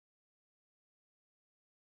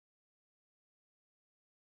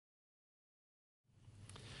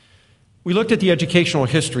We looked at the educational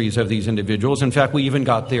histories of these individuals. In fact, we even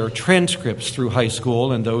got their transcripts through high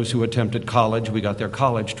school, and those who attempted college, we got their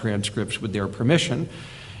college transcripts with their permission.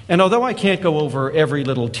 And although I can't go over every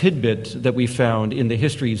little tidbit that we found in the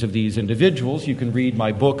histories of these individuals, you can read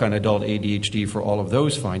my book on adult ADHD for all of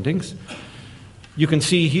those findings. You can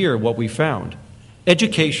see here what we found.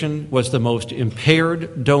 Education was the most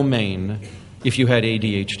impaired domain if you had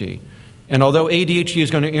ADHD. And although ADHD is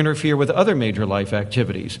going to interfere with other major life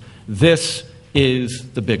activities, this is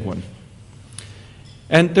the big one.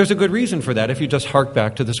 And there's a good reason for that if you just hark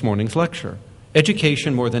back to this morning's lecture.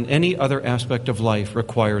 Education, more than any other aspect of life,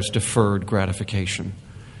 requires deferred gratification.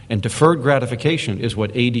 And deferred gratification is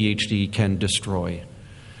what ADHD can destroy.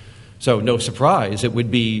 So no surprise, it would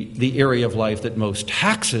be the area of life that most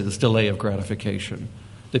taxes delay of gratification,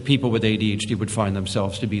 that people with ADHD would find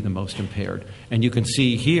themselves to be the most impaired. And you can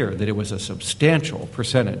see here that it was a substantial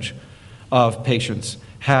percentage of patients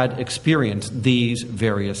had experienced these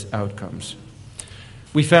various outcomes.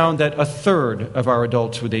 We found that a third of our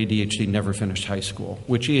adults with ADHD never finished high school,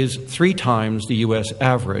 which is 3 times the U.S.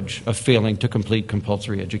 average of failing to complete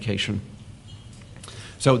compulsory education.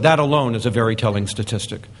 So that alone is a very telling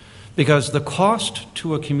statistic, because the cost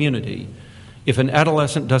to a community if an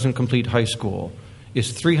adolescent doesn't complete high school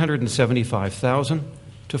is $375,000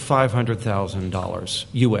 to $500,000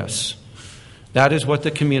 U.S. That is what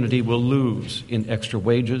the community will lose in extra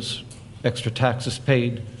wages, extra taxes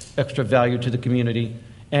paid, extra value to the community,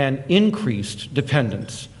 and increased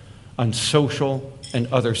dependence on social and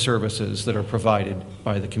other services that are provided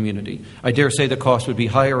by the community. I dare say the cost would be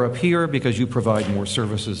higher up here because you provide more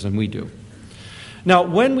services than we do. Now,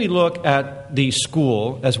 when we look at the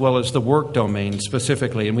school as well as the work domain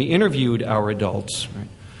specifically, and we interviewed our adults, right,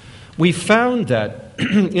 we found that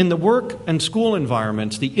in the work and school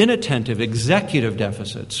environments, the inattentive executive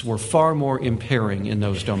deficits were far more impairing in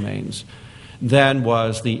those domains than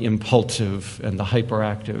was the impulsive and the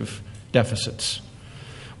hyperactive deficits.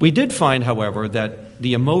 We did find, however, that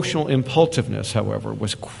the emotional impulsiveness, however,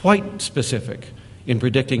 was quite specific in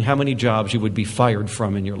predicting how many jobs you would be fired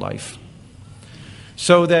from in your life.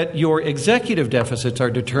 So that your executive deficits are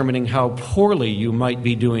determining how poorly you might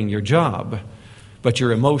be doing your job, but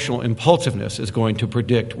your emotional impulsiveness is going to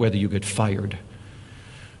predict whether you get fired.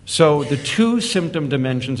 So the 2 symptom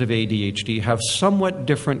dimensions of ADHD have somewhat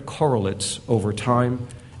different correlates over time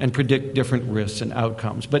and predict different risks and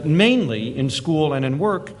outcomes. But mainly in school and in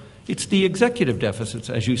work, it's the executive deficits,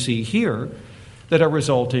 as you see here, that are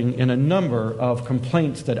resulting in a number of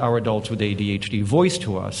complaints that our adults with ADHD voice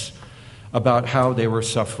to us about how they were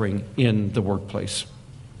suffering in the workplace,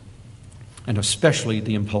 and especially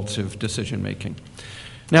the impulsive decision-making.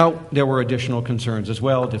 Now, there were additional concerns as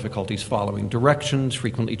well, difficulties following directions,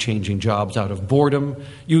 frequently changing jobs out of boredom,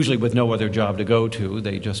 usually with no other job to go to.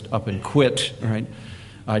 They just up and quit, right?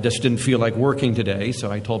 I just didn't feel like working today, so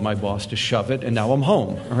I told my boss to shove it, and now I'm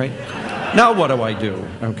home, all right? Now what do I do?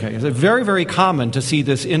 Okay, it's very, very common to see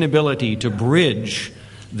this inability to bridge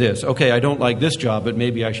this. Okay, I don't like this job, but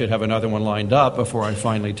maybe I should have another one lined up before I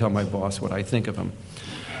finally tell my boss what I think of him.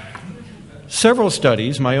 Several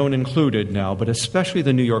studies, my own included now, but especially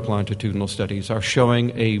the New York longitudinal studies, are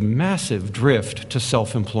showing a massive drift to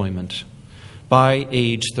self-employment by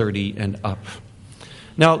age 30 and up.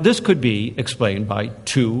 Now, this could be explained by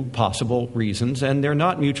 2 possible reasons, and they're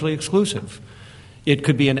not mutually exclusive. It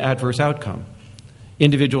could be an adverse outcome.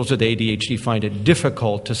 Individuals with ADHD find it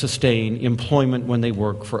difficult to sustain employment when they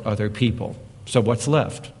work for other people. So what's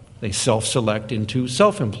left? They self-select into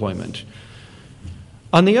self-employment.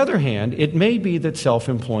 On the other hand, it may be that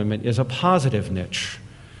self-employment is a positive niche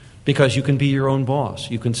because you can be your own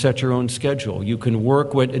boss. You can set your own schedule. You can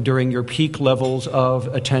work during your peak levels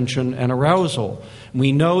of attention and arousal.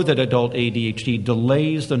 We know that adult ADHD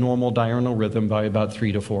delays the normal diurnal rhythm by about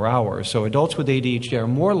 3 to 4 hours. So adults with ADHD are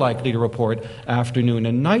more likely to report afternoon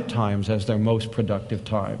and night times as their most productive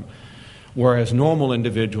time, whereas normal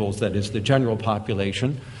individuals, that is the general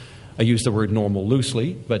population, I use the word normal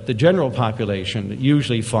loosely, but the general population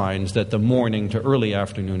usually finds that the morning to early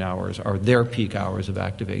afternoon hours are their peak hours of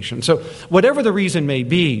activation. So whatever the reason may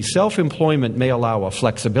be, self-employment may allow a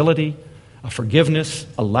flexibility, a forgiveness,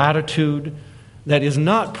 a latitude that is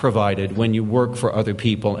not provided when you work for other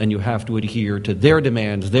people and you have to adhere to their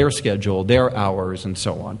demands, their schedule, their hours, and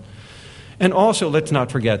so on. And also, let's not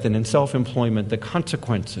forget that in self-employment, the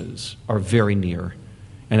consequences are very near.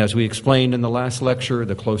 And as we explained in the last lecture,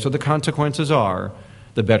 the closer the consequences are,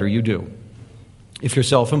 the better you do. If you're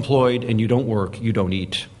self-employed and you don't work, you don't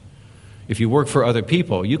eat. If you work for other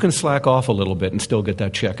people, you can slack off a little bit and still get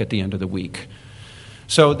that check at the end of the week.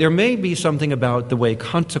 So there may be something about the way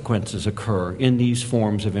consequences occur in these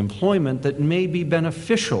forms of employment that may be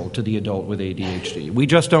beneficial to the adult with ADHD. We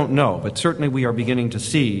just don't know, but certainly we are beginning to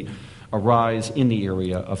see a rise in the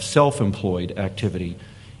area of self-employed activity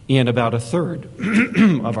in about a third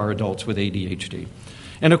of our adults with ADHD.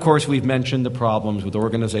 And of course, we've mentioned the problems with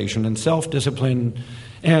organization and self-discipline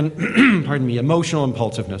and, emotional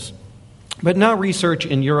impulsiveness. But now research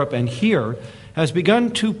in Europe and here has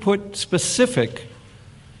begun to put specific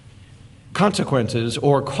consequences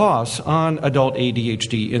or costs on adult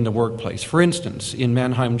ADHD in the workplace. For instance, in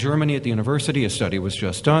Mannheim, Germany at the university, a study was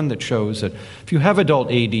just done that shows that if you have adult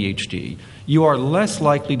ADHD, you are less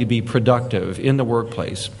likely to be productive in the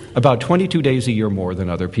workplace about 22 days a year more than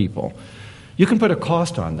other people. You can put a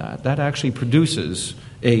cost on that. That actually produces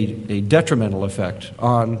a detrimental effect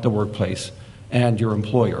on the workplace and your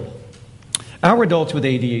employer. Our adults with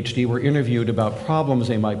ADHD were interviewed about problems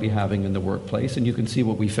they might be having in the workplace, and you can see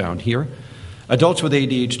what we found here. Adults with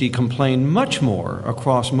ADHD complain much more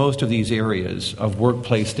across most of these areas of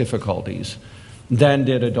workplace difficulties than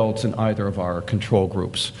did adults in either of our control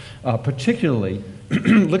groups. Particularly,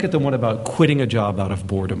 look at the one about quitting a job out of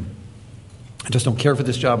boredom. I just don't care for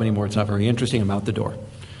this job anymore. It's not very interesting. I'm out the door.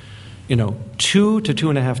 2 to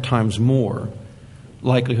 2.5 times more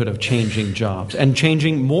likelihood of changing jobs and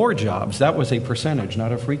changing more jobs. That was a percentage,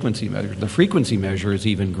 not a frequency measure. The frequency measure is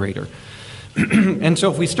even greater. And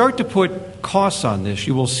so if we start to put costs on this,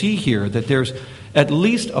 you will see here that there's at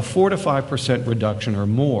least a 4 to 5% reduction or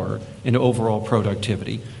more in overall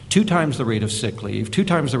productivity, 2 times the rate of sick leave, 2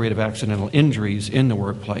 times the rate of accidental injuries in the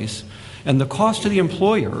workplace. And the cost to the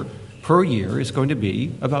employer per year is going to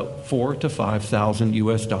be about $4,000 to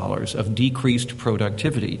 $5,000 of decreased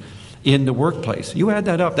productivity in the workplace. You add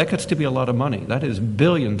that up, that gets to be a lot of money. That is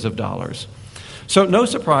billions of dollars. So no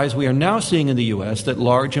surprise, we are now seeing in the U.S. that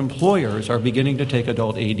large employers are beginning to take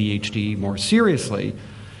adult ADHD more seriously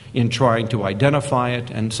in trying to identify it,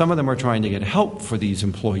 and some of them are trying to get help for these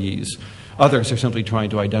employees. Others are simply trying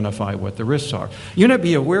to identify what the risks are. You may not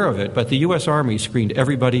be aware of it, but the U.S. Army screened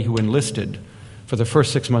everybody who enlisted for the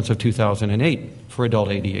first 6 months of 2008 for adult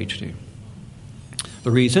ADHD.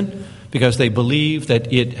 The reason? Because they believe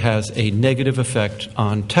that it has a negative effect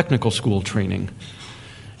on technical school training.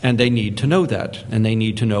 And they need to know that. And they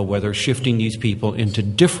need to know whether shifting these people into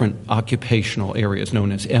different occupational areas,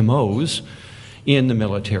 known as MOs, in the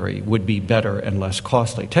military would be better and less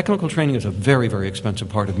costly. Technical training is a very, very expensive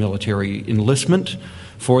part of military enlistment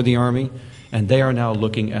for the Army. And they are now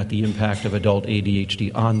looking at the impact of adult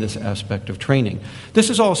ADHD on this aspect of training. This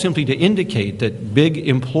is all simply to indicate that big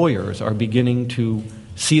employers are beginning to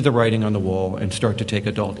see the writing on the wall and start to take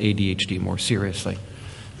adult ADHD more seriously.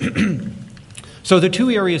 So the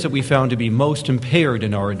 2 areas that we found to be most impaired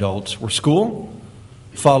in our adults were school,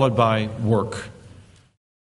 followed by work.